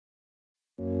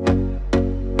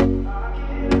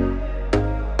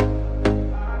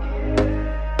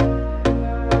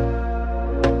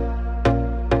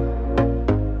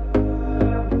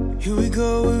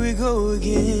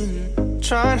again.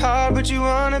 Trying hard but you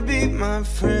wanna be my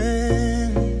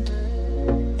friend.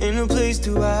 Ain't no place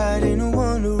to hide, ain't no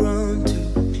one to run to.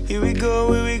 Here we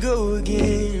go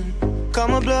again. Call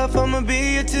my bluff, I'ma be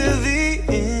here till the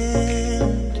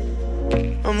end.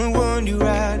 I'm the one you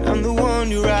ride, I'm the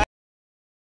one you ride.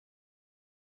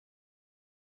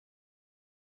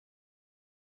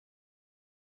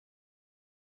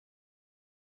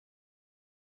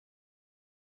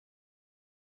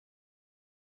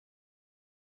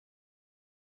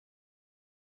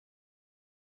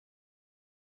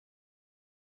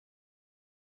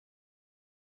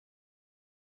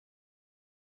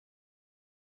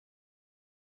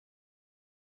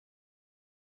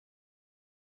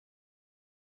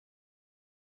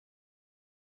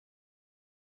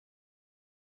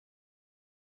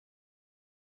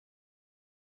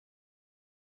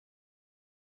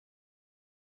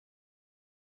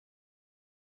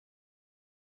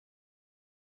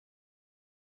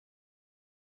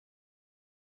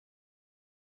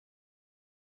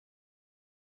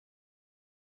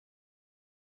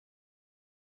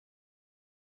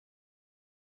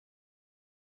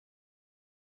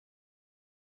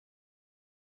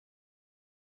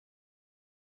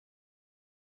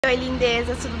 Oi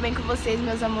lindezas, tudo bem com vocês,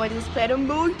 meus amores? Espero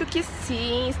muito que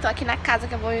sim. Estou aqui na casa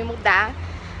que eu vou me mudar.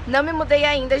 Não me mudei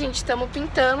ainda, gente, estamos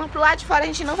pintando. Pro lado de fora a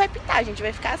gente não vai pintar, a gente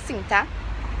vai ficar assim, tá?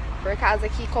 Por causa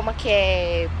que como aqui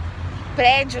é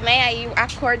prédio, né, aí a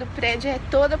cor do prédio é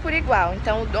toda por igual.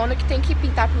 Então o dono que tem que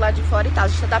pintar pro lado de fora e tal. A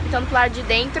gente só tá pintando pro lado de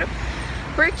dentro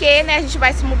porque, né, a gente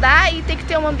vai se mudar e tem que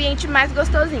ter um ambiente mais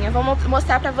gostosinho. Eu vou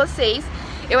mostrar pra vocês.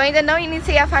 Eu ainda não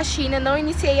iniciei a faxina, não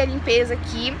iniciei a limpeza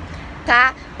aqui,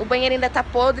 tá? O banheiro ainda tá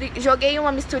podre. Joguei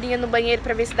uma misturinha no banheiro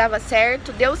pra ver se dava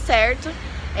certo. Deu certo.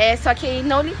 Só que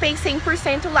não limpei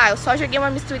 100% lá. Eu só joguei uma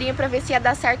misturinha pra ver se ia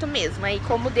dar certo mesmo. Aí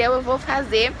como deu, eu vou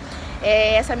fazer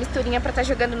essa misturinha pra tá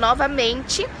jogando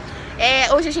novamente.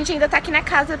 Hoje a gente ainda tá aqui na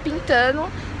casa pintando.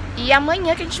 E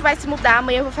amanhã que a gente vai se mudar.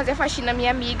 Amanhã eu vou fazer a faxina na minha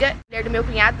amiga, mulher do meu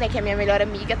cunhado, né, que é a minha melhor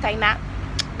amiga, Tainá.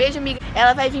 Beijo, amiga.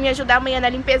 Ela vai vir me ajudar amanhã na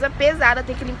limpeza pesada.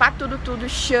 Tem que limpar tudo,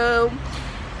 chão,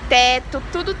 teto,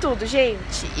 tudo,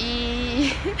 gente.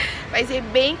 E vai ser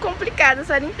bem complicada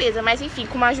essa limpeza, mas enfim,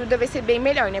 com uma ajuda vai ser bem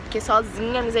melhor, né? Porque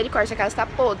sozinha, misericórdia, a casa tá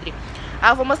podre.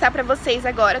 Eu vou mostrar pra vocês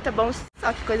agora, tá bom?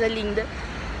 Só que coisa linda.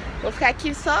 Vou ficar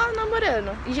aqui só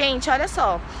namorando. Gente, olha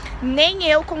só, nem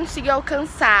eu consigo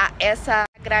alcançar essa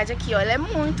grade aqui, ó. Ela é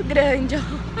muito grande,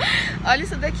 ó. Olha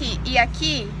isso daqui. E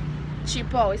aqui,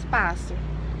 tipo, ó, o espaço.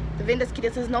 Tá vendo? As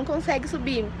crianças não conseguem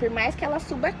subir, por mais que ela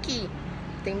suba aqui,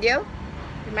 entendeu?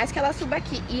 Por mais que ela suba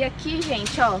aqui. E aqui,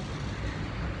 gente, ó,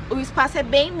 o espaço é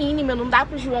bem mínimo. Não dá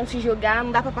pro João se jogar,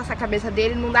 não dá pra passar a cabeça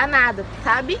dele, não dá nada,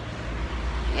 sabe?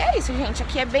 E é isso, gente.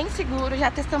 Aqui é bem seguro. Já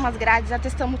testamos as grades, já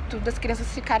testamos tudo. As crianças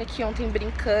ficaram aqui ontem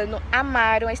brincando,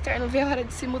 amaram. A Esther não vê a hora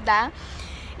de se mudar.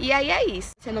 E aí é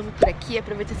isso. Se é novo por aqui,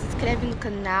 aproveita e se inscreve no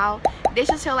canal.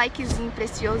 Deixa o seu likezinho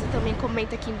precioso e também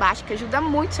comenta aqui embaixo, que ajuda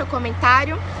muito o seu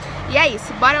comentário. E é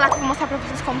isso, bora lá que eu vou mostrar pra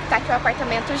vocês como tá aqui o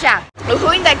apartamento já. O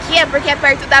ruim daqui é porque é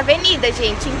perto da avenida,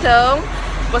 gente. Então,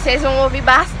 vocês vão ouvir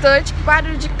bastante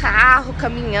barulho de carro,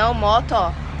 caminhão, moto,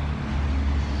 ó.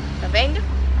 Tá vendo?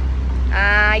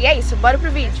 E é isso, bora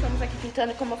pro vídeo. Estamos aqui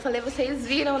pintando, como eu falei, vocês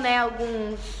viram, né,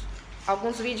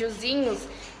 alguns videozinhos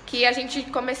que a gente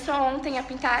começou ontem a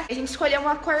pintar. A gente escolheu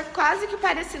uma cor quase que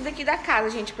parecida aqui da casa,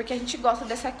 gente, porque a gente gosta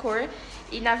dessa cor.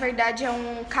 E na verdade é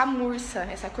um camurça,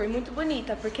 essa cor muito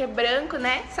bonita, porque branco,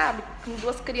 né, sabe, com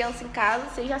duas crianças em casa,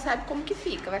 vocês já sabem como que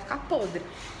fica, vai ficar podre.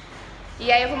 E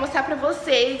aí eu vou mostrar pra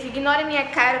vocês, ignorem minha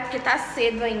cara porque tá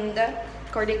cedo ainda,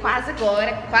 acordei quase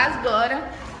agora.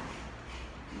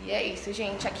 E é isso,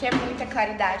 gente, aqui é muita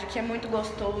claridade, aqui é muito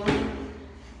gostoso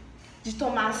de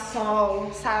tomar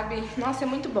sol, sabe? Nossa, é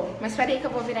muito bom. Mas espera aí que eu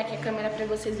vou virar aqui a câmera pra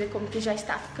vocês verem como que já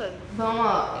está ficando. Bom,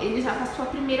 ó, ele já passou a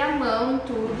primeira mão,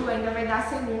 tudo, ainda vai dar a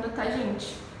segunda, tá,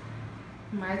 gente?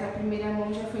 Mas a primeira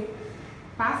mão já foi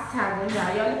passada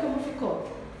já. E olha como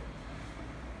ficou.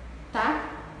 Tá?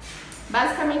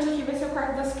 Basicamente aqui vai ser o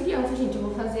quarto das crianças, gente. Eu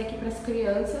vou fazer aqui pras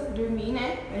crianças dormir,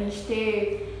 né? Pra gente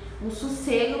ter um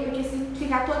sossego, porque se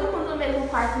ficar todo mundo no mesmo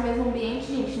quarto, no mesmo ambiente,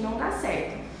 gente, não dá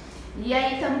certo. E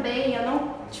aí também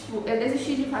eu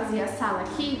desisti de fazer a sala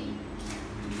aqui.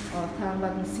 Ó, tá uma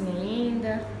baguncinha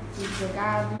ainda, tudo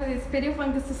jogado. Eu esperei o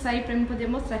Wanderson sair pra mim poder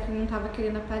mostrar, que ele não tava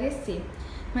querendo aparecer.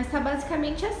 Mas tá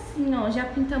basicamente assim, ó. Já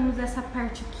pintamos essa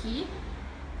parte aqui.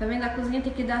 Tá vendo? A cozinha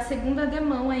tem que dar a segunda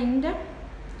demão ainda.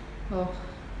 Ó.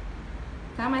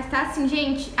 Tá? Mas tá assim,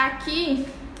 gente. Aqui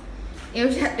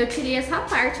eu tirei essa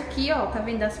parte aqui, ó. Tá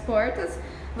vendo as portas?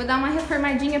 Vou dar uma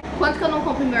reformadinha. Enquanto que eu não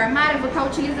compro meu armário, eu vou estar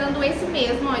utilizando esse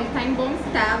mesmo, ó. Ele tá em bom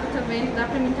estado, tá vendo? Dá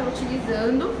pra mim estar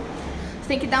utilizando. Você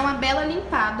tem que dar uma bela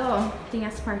limpada, ó. Tem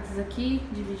as partes aqui,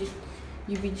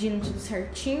 dividindo tudo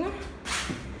certinho.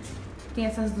 Tem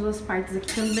essas duas partes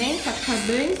aqui também, tá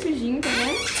bem sujinho, tá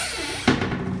vendo?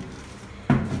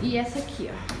 E essa aqui,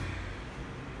 ó.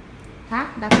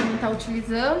 Tá? Dá pra mim estar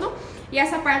utilizando. E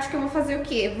essa parte que eu vou fazer o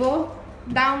quê? Vou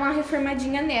dar uma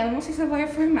reformadinha nela. Não sei se eu vou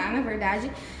reformar, na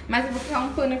verdade, mas eu vou colocar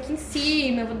um pano aqui em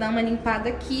cima, eu vou dar uma limpada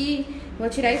aqui, vou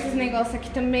tirar esses negócios aqui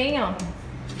também, ó.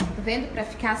 Tá vendo? Pra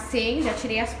ficar sem, já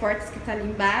tirei as portas que tá ali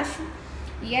embaixo.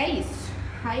 E é isso.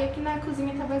 Aí aqui na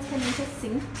cozinha tá basicamente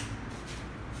assim.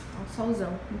 Ó, o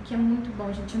solzão. O que é muito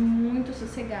bom, gente. É muito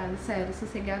sossegado, sério,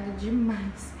 sossegado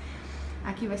demais.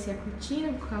 Aqui vai ser a cortina,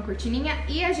 vou colocar uma cortininha.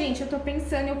 E a gente, eu tô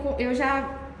pensando, eu já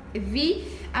vi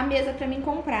a mesa pra mim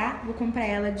comprar. Vou comprar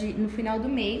ela no final do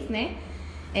mês, né?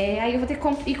 Aí eu vou ter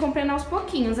que ir comprando aos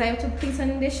pouquinhos. Aí eu tô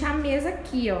pensando em deixar a mesa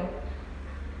aqui, ó.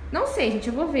 Não sei, gente,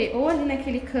 eu vou ver. Ou ali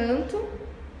naquele canto,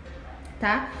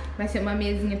 tá? Vai ser uma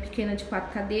mesinha pequena de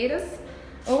 4 cadeiras.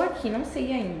 Ou aqui, não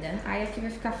sei ainda. Aí aqui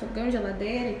vai ficar fogão,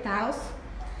 geladeira e tal.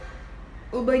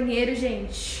 O banheiro,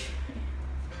 gente,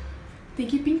 tem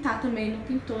que pintar também. Não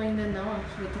pintou ainda não, ó.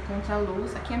 Aqui vai ter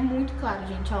contra-luz. Aqui é muito claro,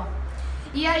 gente, ó.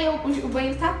 E aí o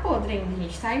banheiro tá podre ainda,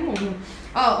 gente, tá imundo.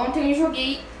 Ó, ontem eu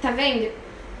joguei, tá vendo?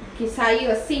 Que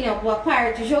saiu assim, ó, boa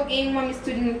parte. Joguei uma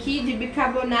misturinha aqui de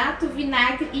bicarbonato,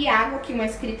 vinagre e água, que uma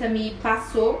inscrita me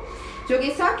passou.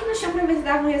 Joguei só aqui no chão pra ver se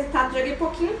dava um resultado. Joguei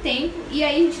pouquinho tempo e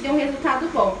aí a gente deu um resultado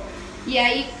bom. E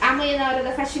aí amanhã na hora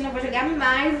da faxina eu vou jogar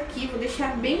mais aqui, vou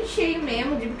deixar bem cheio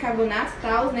mesmo de bicarbonato e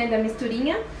tal, né, da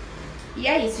misturinha. E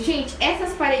é isso, gente.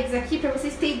 Essas paredes aqui, pra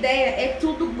vocês terem ideia, é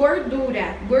tudo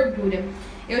gordura.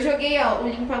 Eu joguei, ó, o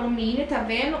limpo alumínio, tá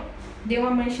vendo? Deu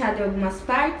uma manchada em algumas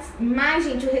partes. Mas,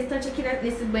 gente, o restante aqui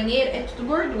nesse banheiro é tudo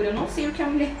gordura. Eu não sei o que a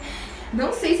mulher...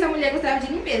 Não sei se a mulher gostava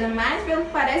de limpeza, mas pelo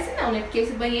que parece não, né? Porque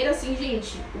esse banheiro assim,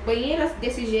 gente, o banheiro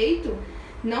desse jeito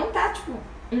não tá, tipo,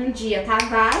 um dia. Tá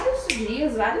vários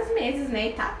dias, vários meses, né?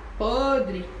 E tá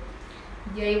podre.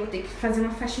 E aí eu vou ter que fazer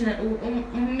uma faxina.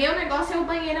 O meu negócio é o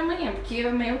banheiro amanhã, porque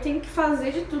amanhã eu tenho que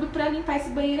fazer de tudo pra limpar esse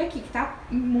banheiro aqui, que tá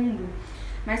imundo.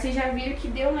 Mas vocês já viram que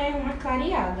deu, né, uma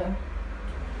clareada.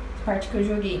 Essa parte que eu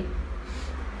joguei.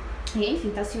 E enfim,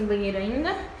 tá assim o banheiro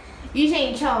ainda. E,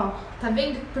 gente, ó, tá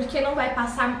vendo? Porque não vai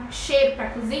passar cheiro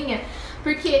pra cozinha?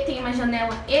 Porque tem uma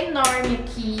janela enorme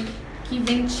aqui, que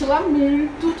ventila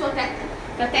muito. Tô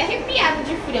até arrepiada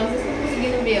de frio, vocês estão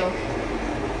conseguindo ver, ó.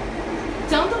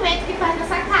 Tanto vento que faz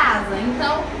nessa casa.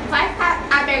 Então vai ficar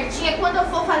abertinha. Quando eu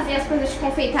for fazer as coisas de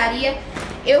confeitaria,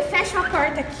 eu fecho a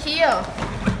porta aqui, ó.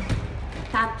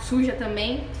 Tá suja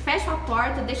também. Fecho a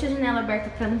porta, deixo a janela aberta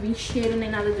pra não vir cheiro nem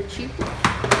nada do tipo.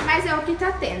 Mas é o que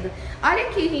tá tendo. Olha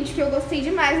aqui, gente, que eu gostei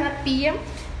demais na pia.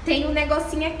 Tem um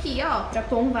negocinho aqui, ó, pra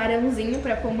pôr um varãozinho,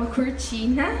 pra pôr uma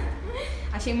cortina.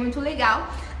 Achei muito legal.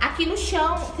 Aqui no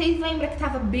chão, vocês lembram que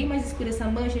tava bem mais escura essa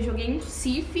mancha? Eu joguei um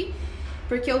sif,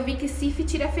 porque eu vi que sif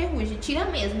tira ferrugem. Tira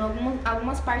mesmo,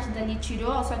 algumas partes dali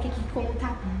tirou, só que aqui como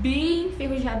tá bem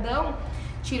enferrujadão,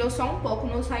 tirou só um pouco,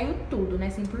 não saiu tudo, né,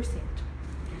 100%.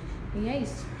 E é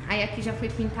isso. Aí aqui já foi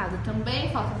pintado também,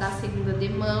 falta dar a segunda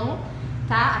demão,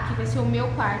 tá? Aqui vai ser o meu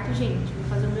quarto, gente. Vou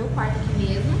fazer o meu quarto aqui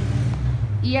mesmo.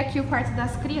 E aqui o quarto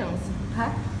das crianças,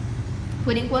 tá?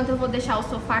 Por enquanto eu vou deixar o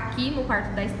sofá aqui no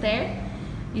quarto da Esther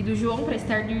e do João pra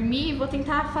Esther dormir. E vou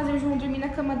tentar fazer o João dormir na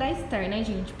cama da Esther, né,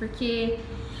 gente? Porque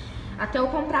até eu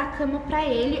comprar a cama pra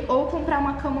ele ou comprar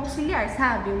uma cama auxiliar,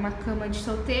 sabe? Uma cama de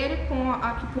solteiro com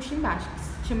a que puxa embaixo, que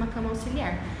se chama cama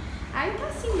auxiliar. Aí tá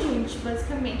assim, gente,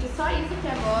 basicamente, é só isso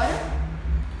até agora.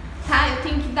 Tá, eu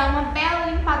tenho que dar uma bela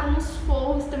limpada nos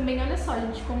forros também. Olha só,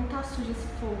 gente, como tá sujo esse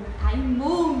forro. Tá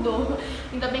imundo.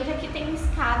 Ainda bem que aqui tem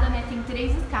escada, né? Tem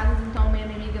 3 escadas, então a minha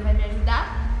amiga vai me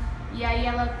ajudar. E aí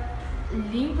ela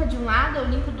limpa de um lado, eu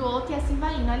limpo do outro e assim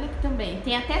vai indo. Olha aqui também.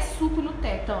 Tem até suco no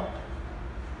teto, ó.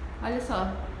 Olha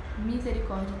só.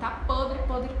 Misericórdia. Tá podre,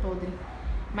 podre, podre.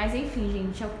 Mas enfim,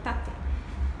 gente, é o que tá tendo.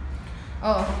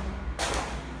 Ó.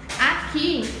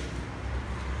 Aqui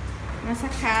na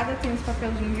sacada tem uns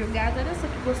papelzinhos jogados. Olha só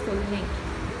que gostoso,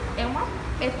 gente.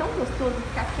 É tão gostoso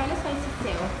ficar aqui. Olha só esse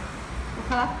céu. Vou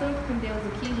falar tanto com Deus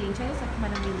aqui, gente. Olha só que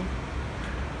maravilha.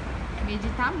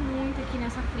 Meditar muito aqui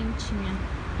nessa frentinha.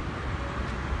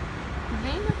 Tá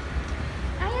vendo?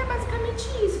 Aí é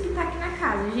basicamente isso que tá aqui na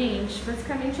casa, gente.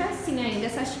 Basicamente é assim ainda.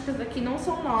 Essas tintas aqui não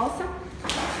são nossas.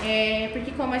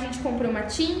 Porque como a gente comprou uma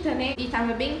tinta, né? E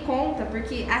tava bem em conta.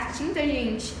 Porque a tinta,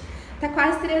 gente, tá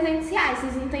quase R$300,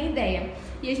 vocês não têm ideia.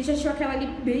 E a gente achou aquela ali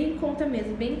bem em conta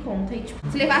mesmo, bem em conta. E, tipo,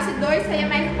 se levasse 2, saía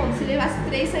mais em conta. Se levasse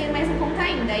 3, saía mais em conta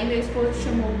ainda. Aí meu esposo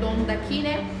chamou o dono daqui,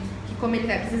 né? Que como ele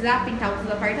vai precisar pintar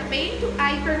o apartamento,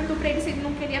 aí perguntou pra ele se ele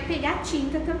não queria pegar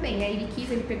tinta também. Aí ele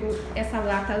quis, ele pegou essa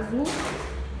lata azul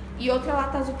e outra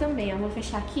lata azul também. Ó, vou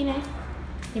fechar aqui, né?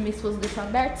 E meu esposo deixou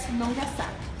aberto, senão já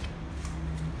sabe.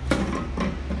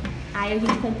 Aí a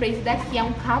gente comprei esse daqui, é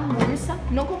um camurça.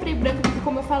 Não comprei branco porque,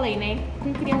 como eu falei, né?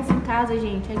 Com criança em casa,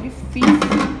 gente, é difícil.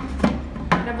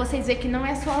 Pra vocês verem que não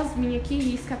é só as minhas que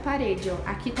risca a parede, ó.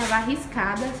 Aqui tava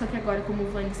arriscada, só que agora, como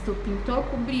o Vanessa pintou,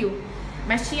 cobriu.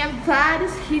 Mas tinha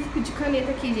vários riscos de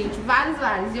caneta aqui, gente. Vários.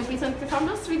 E eu pensando que só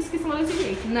meus filhos que são desse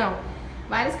jeito. Não.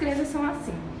 Várias crianças são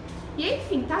assim. E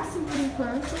enfim, tá assim por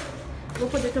enquanto. Vou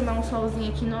poder tomar um solzinho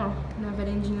aqui na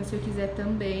varandinha se eu quiser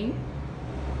também.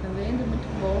 Tá vendo?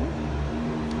 Muito bom.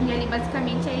 E ali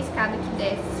basicamente é a escada que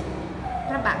desce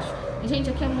pra baixo. E, gente,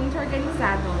 aqui é muito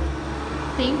organizado,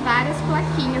 ó. Tem várias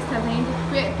plaquinhas, tá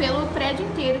vendo? Pelo prédio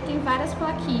inteiro tem várias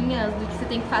plaquinhas do que você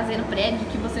tem que fazer no prédio, do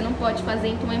que você não pode fazer,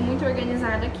 então é muito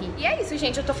organizado aqui. E é isso,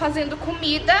 gente, eu tô fazendo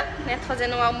comida, né? Tô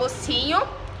fazendo um almocinho.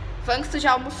 O Vanks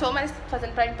já almoçou, mas tô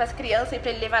fazendo pra mim, pras crianças e pra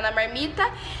ele levar na marmita.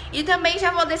 E também já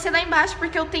vou descer lá embaixo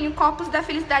porque eu tenho copos da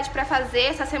felicidade pra fazer.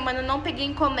 Essa semana eu não peguei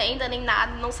encomenda nem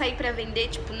nada, não saí pra vender,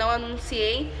 tipo, não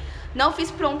anunciei. Não fiz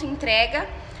pronta entrega,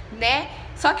 né?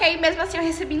 Só que aí mesmo assim eu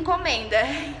recebi encomenda.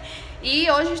 E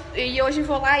hoje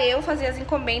vou lá eu fazer as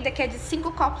encomendas, que é de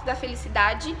 5 copos da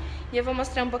felicidade. E eu vou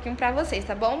mostrar um pouquinho pra vocês,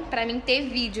 tá bom? Pra mim ter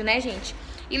vídeo, né, gente?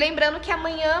 E lembrando que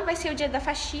amanhã vai ser o dia da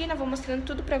faxina, vou mostrando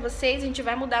tudo pra vocês. A gente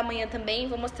vai mudar amanhã também,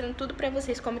 vou mostrando tudo pra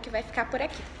vocês como que vai ficar por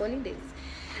aqui, tá bom, lindezas?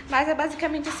 Mas é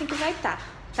basicamente assim que vai estar,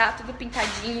 tá? Tudo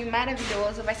pintadinho,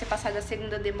 maravilhoso. Vai ser passada a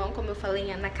segunda demão, como eu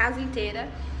falei, na casa inteira.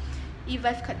 E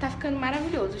tá ficando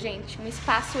maravilhoso, gente. Um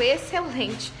espaço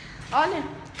excelente. Olha,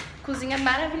 cozinha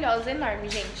maravilhosa, enorme,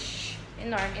 gente.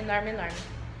 Enorme.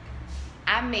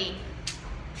 Amei.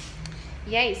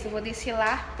 E é isso, eu vou descer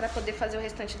lá pra poder fazer o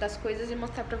restante das coisas e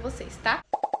mostrar pra vocês, tá?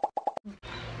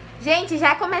 Gente,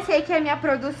 já comecei aqui a minha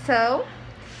produção.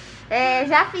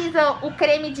 Já fiz o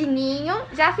creme de ninho,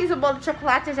 já fiz o bolo de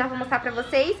chocolate, eu já vou mostrar pra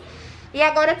vocês. E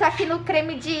agora eu tô aqui no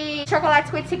creme de chocolate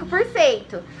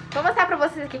 55%. Vou mostrar pra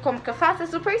vocês aqui como que eu faço. É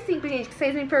super simples, gente, que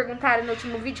vocês me perguntaram no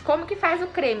último vídeo como que faz o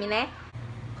creme, né?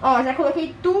 Ó, já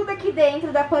coloquei tudo aqui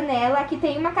dentro da panela. Aqui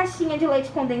tem uma caixinha de leite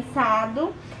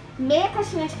condensado, meia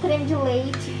caixinha de creme de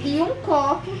leite e um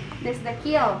copo desse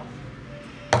daqui, ó,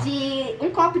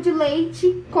 um copo de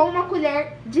leite com uma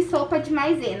colher de sopa de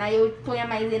maisena. Aí eu ponho a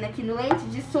maisena aqui no leite,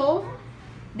 dissolvo,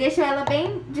 deixo ela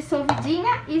bem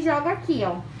dissolvidinha e jogo aqui,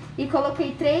 ó. E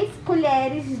coloquei 3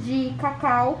 colheres de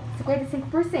cacau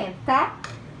 55%, tá?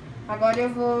 Agora eu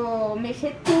vou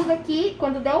mexer tudo aqui.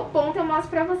 Quando der o ponto eu mostro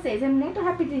pra vocês. É muito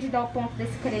rapidinho de dar o ponto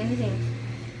desse creme, gente.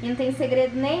 E não tem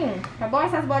segredo nenhum, tá bom?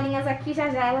 Essas bolinhas aqui já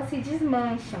elas se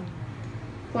desmancham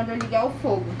quando eu ligar o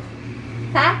fogo,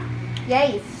 tá? E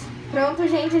é isso. Pronto,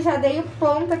 gente, já dei o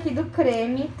ponto aqui do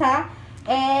creme, tá?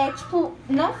 Tipo,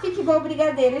 não fica igual o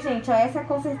brigadeiro, gente, ó. Essa é a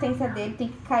consistência dele, tem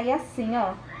que cair assim,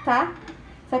 ó, tá?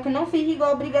 Só que não fica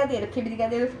igual o brigadeiro, porque o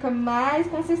brigadeiro fica mais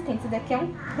consistente. Esse daqui é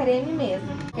um creme mesmo.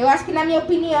 Eu acho que, na minha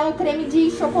opinião, o creme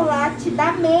de chocolate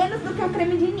dá menos do que o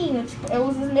creme de ninho. Tipo, eu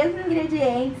uso os mesmos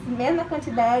ingredientes, mesma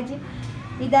quantidade,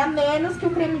 e dá menos que o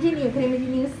creme de ninho. O creme de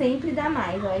ninho sempre dá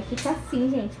mais, ó. E fica assim,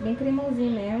 gente, bem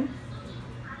cremosinho mesmo,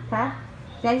 tá?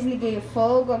 Já desliguei o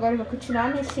fogo, agora eu vou continuar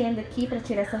mexendo aqui pra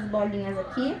tirar essas bolinhas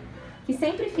aqui. Que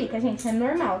sempre fica, gente, é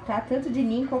normal, tá? Tanto de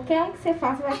ninho, qualquer um que você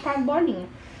faça vai ficar bolinha.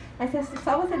 Mas é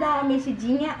só você dar uma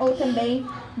mexidinha ou também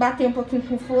bater um pouquinho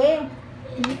com o fouet,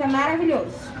 que fica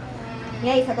maravilhoso. E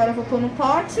é isso, agora eu vou pôr no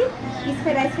pote e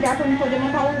esperar esfriar pra eu poder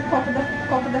montar o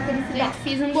copo da felicidade. Gente,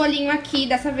 fiz um bolinho aqui,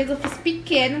 dessa vez eu fiz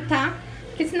pequeno, tá?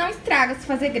 Porque senão estraga se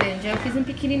fazer grande. Eu fiz um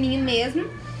pequenininho mesmo.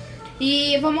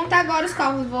 E eu vou montar agora os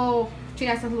copos, vou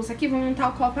tirar essa luz aqui, vou montar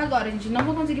o copo agora, gente. Não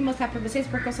vou conseguir mostrar pra vocês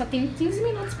porque eu só tenho 15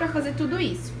 minutos pra fazer tudo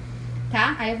isso,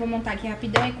 tá? Aí eu vou montar aqui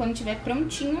rapidão e quando tiver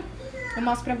prontinho eu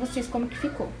mostro pra vocês como que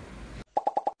ficou.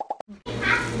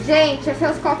 Gente, esses são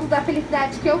os copos da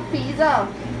felicidade que eu fiz, ó.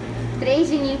 3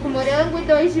 de ninho com morango e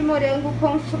 2 de morango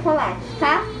com chocolate,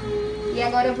 tá? E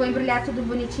agora eu vou embrulhar tudo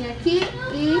bonitinho aqui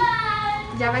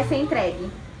e já vai ser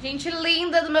entregue. Gente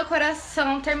linda do meu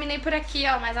coração, terminei por aqui,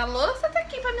 ó. Mas a louça tá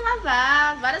aqui pra me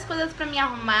lavar, várias coisas pra me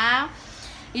arrumar.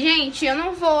 Gente, eu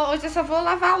não vou, hoje eu só vou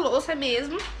lavar a louça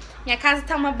mesmo. Minha casa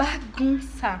tá uma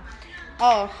bagunça.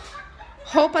 Ó,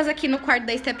 roupas aqui no quarto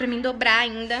da Esté pra mim dobrar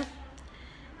ainda.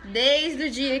 Desde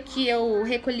o dia que eu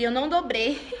recolhi eu não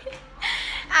dobrei.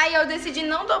 Aí eu decidi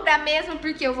não dobrar mesmo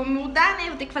porque eu vou mudar, né?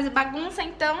 Vou ter que fazer bagunça,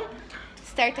 então.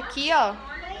 Esther tá aqui, ó.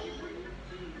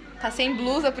 Tá sem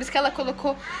blusa, por isso que ela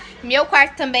colocou. Meu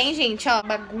quarto também, gente, ó,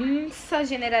 bagunça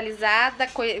generalizada,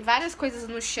 várias coisas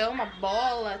no chão, uma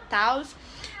bola e tal.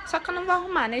 Só que eu não vou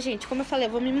arrumar, né, gente? Como eu falei,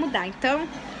 eu vou me mudar, então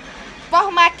vou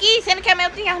arrumar aqui, sendo que amanhã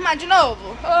eu tenho que arrumar de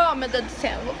novo. Oh, meu Deus do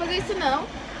céu, não vou fazer isso não.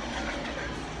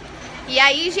 E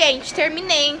aí, gente,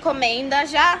 terminei a encomenda,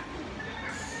 já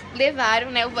levaram,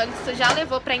 né, o banco já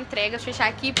levou pra entrega. Deixa eu fechar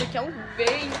aqui, porque é um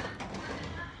vento.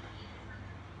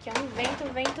 Que é um vento.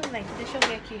 Deixa eu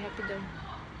ver aqui rapidão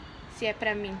se é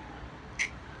pra mim.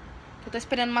 Eu tô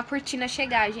esperando uma cortina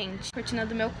chegar, gente. Cortina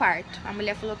do meu quarto. A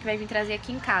mulher falou que vai vir trazer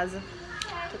aqui em casa.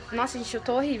 Nossa, gente, eu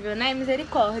tô horrível, né?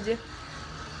 Misericórdia.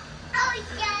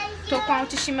 Tô com a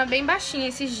autoestima bem baixinha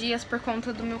esses dias por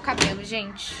conta do meu cabelo,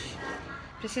 gente.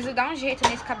 Preciso dar um jeito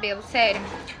nesse cabelo, sério.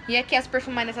 E aqui as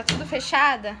perfumarias tá tudo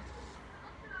fechada.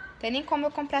 Tem nem como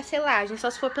eu comprar selagem, só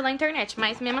se for pela internet,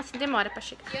 mas mesmo assim demora pra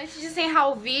chegar. E antes de encerrar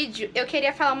o vídeo, eu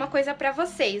queria falar uma coisa pra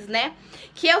vocês, né?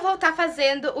 Que eu vou estar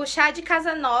fazendo o chá de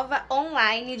casa nova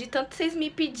online, de tanto vocês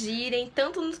me pedirem,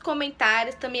 tanto nos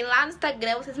comentários, também lá no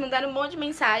Instagram, vocês mandaram um monte de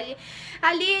mensagem.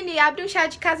 Aline, abre um chá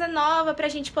de casa nova pra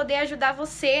gente poder ajudar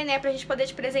você, né? Pra gente poder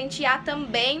te presentear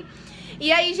também.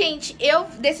 E aí, gente, eu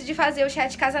decidi fazer o chá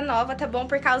de casa nova, tá bom?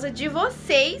 Por causa de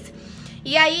vocês.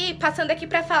 E aí, passando aqui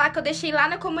pra falar que eu deixei lá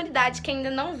na comunidade, quem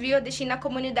ainda não viu, eu deixei na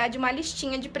comunidade uma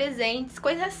listinha de presentes,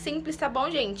 coisas simples, tá bom,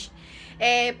 gente?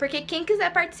 Porque quem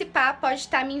quiser participar pode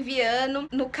estar me enviando.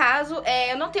 No caso,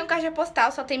 eu não tenho caixa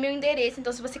postal, só tem meu endereço,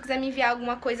 então se você quiser me enviar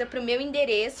alguma coisa pro meu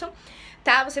endereço,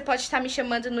 tá? Você pode estar me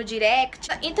chamando no direct.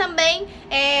 E também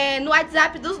no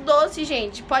WhatsApp dos doces,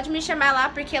 gente, pode me chamar lá,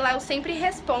 porque lá eu sempre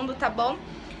respondo, tá bom?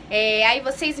 Aí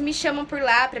vocês me chamam por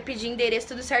lá pra pedir endereço,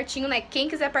 tudo certinho, né? Quem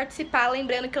quiser participar,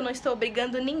 lembrando que eu não estou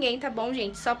obrigando ninguém, tá bom,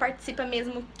 gente? Só participa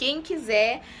mesmo quem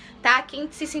quiser, tá?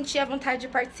 Quem se sentir à vontade de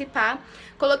participar.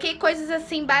 Coloquei coisas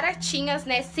assim baratinhas,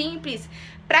 né? Simples,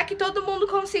 pra que todo mundo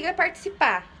consiga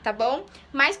participar, tá bom?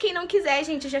 Mas quem não quiser,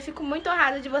 gente, eu já fico muito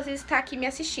honrada de vocês estar aqui me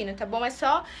assistindo, tá bom? É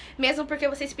só mesmo porque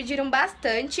vocês pediram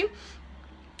bastante.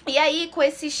 E aí, com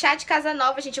esse chá de casa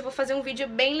nova, gente, eu vou fazer um vídeo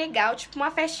bem legal, tipo uma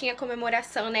festinha,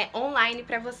 comemoração, né, online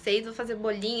pra vocês. Vou fazer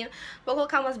bolinho, vou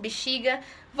colocar umas bexigas,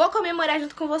 vou comemorar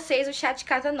junto com vocês o chá de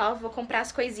casa nova, vou comprar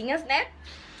as coisinhas, né?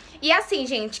 E assim,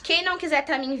 gente, quem não quiser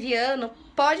estar me enviando,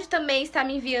 pode também estar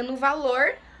me enviando o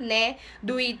valor, né,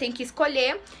 do item que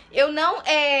escolher. Eu não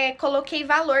coloquei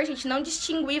valor, gente, não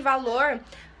distingui valor,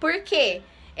 por quê?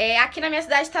 Aqui na minha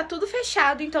cidade tá tudo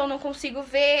fechado, então eu não consigo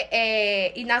ver,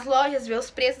 ir nas lojas, ver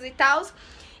os preços e tal.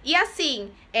 E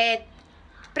assim,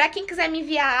 pra quem quiser me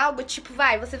enviar algo, tipo,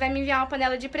 você vai me enviar uma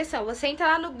panela de pressão. Você entra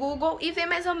lá no Google e vê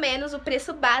mais ou menos o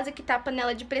preço base que tá a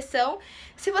panela de pressão.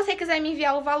 Se você quiser me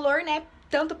enviar o valor, né,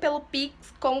 tanto pelo Pix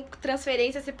como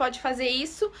transferência, você pode fazer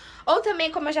isso. Ou também,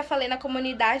 como eu já falei na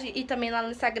comunidade e também lá no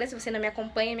Instagram, se você não me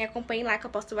acompanhe lá, que eu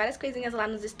posto várias coisinhas lá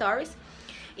nos stories.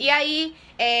 E aí,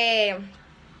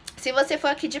 se você for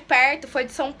aqui de perto, for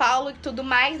de São Paulo e tudo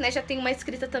mais, né, já tem uma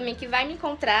inscrita também que vai me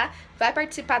encontrar, vai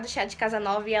participar do chá de casa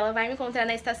nova e ela vai me encontrar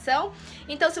na estação.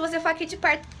 Então, se você for aqui de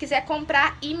perto e quiser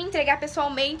comprar e me entregar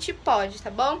pessoalmente, pode, tá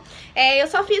bom? Eu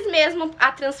só fiz mesmo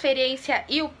a transferência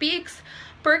e o Pix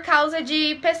por causa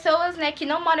de pessoas, né, que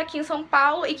não moram aqui em São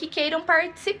Paulo e que queiram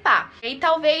participar. E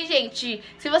talvez, gente,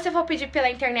 se você for pedir pela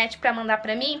internet pra mandar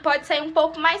pra mim, pode sair um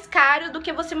pouco mais caro do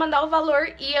que você mandar o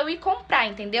valor e eu ir comprar,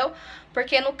 entendeu?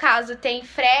 Porque no caso tem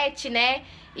frete, né,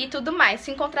 e tudo mais.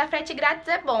 Se encontrar frete grátis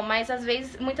é bom, mas às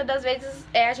vezes, muitas das vezes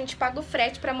a gente paga o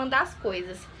frete pra mandar as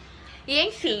coisas. E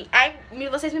enfim, aí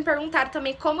vocês me perguntaram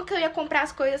também como que eu ia comprar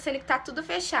as coisas sendo que tá tudo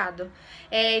fechado.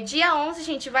 Dia 11,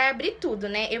 gente, vai abrir tudo,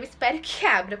 né? Eu espero que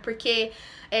abra, porque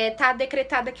tá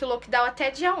decretado aqui o lockdown até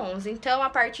dia 11. Então,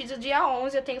 a partir do dia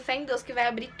 11, eu tenho fé em Deus que vai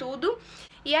abrir tudo.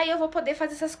 E aí eu vou poder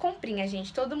fazer essas comprinhas,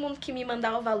 gente. Todo mundo que me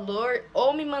mandar o valor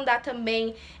ou me mandar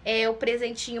também o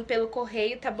presentinho pelo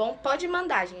correio, tá bom? Pode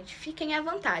mandar, gente. Fiquem à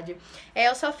vontade.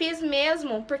 Eu só fiz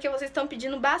mesmo porque vocês estão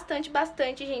pedindo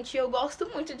bastante, gente. E eu gosto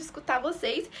muito de escutar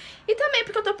vocês. E também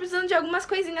porque eu tô precisando de algumas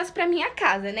coisinhas pra minha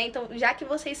casa, né? Então, já que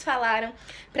vocês falaram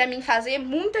pra mim fazer,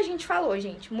 muita gente falou,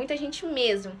 gente. Muita gente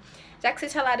mesmo. Já que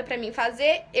vocês falaram pra mim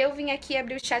fazer, eu vim aqui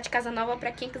abrir o chá de casa nova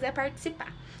pra quem quiser participar,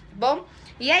 tá bom?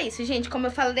 E é isso, gente, como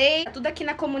eu falei, tudo aqui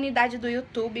na comunidade do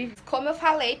YouTube. Como eu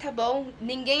falei, tá bom?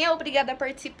 Ninguém é obrigado a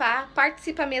participar,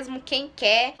 participa mesmo quem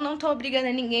quer. Não tô obrigando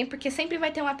a ninguém, porque sempre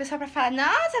vai ter uma pessoa pra falar,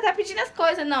 nossa, tá pedindo as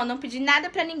coisas. Não, não pedi nada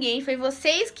pra ninguém, foi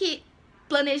vocês que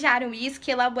planejaram isso,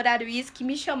 que elaboraram isso, que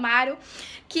me chamaram,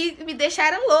 que me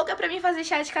deixaram louca pra mim fazer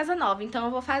chá de casa nova. Então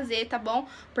eu vou fazer, tá bom?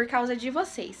 Por causa de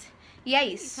vocês. E é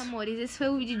isso, amores, esse foi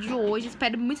o vídeo de hoje.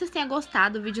 Espero muito que vocês tenham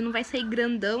gostado. O vídeo não vai sair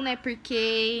grandão, né,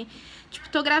 porque, tipo,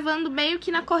 tô gravando meio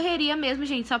que na correria mesmo,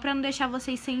 gente, só pra não deixar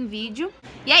vocês sem vídeo.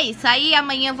 E é isso, aí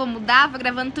amanhã eu vou mudar, vou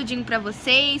gravando tudinho pra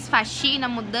vocês, faxina,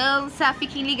 mudança.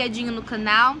 Fiquem ligadinhos no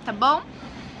canal, tá bom?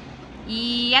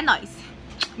 E é nóis.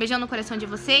 Beijão no coração de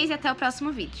vocês e até o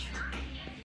próximo vídeo.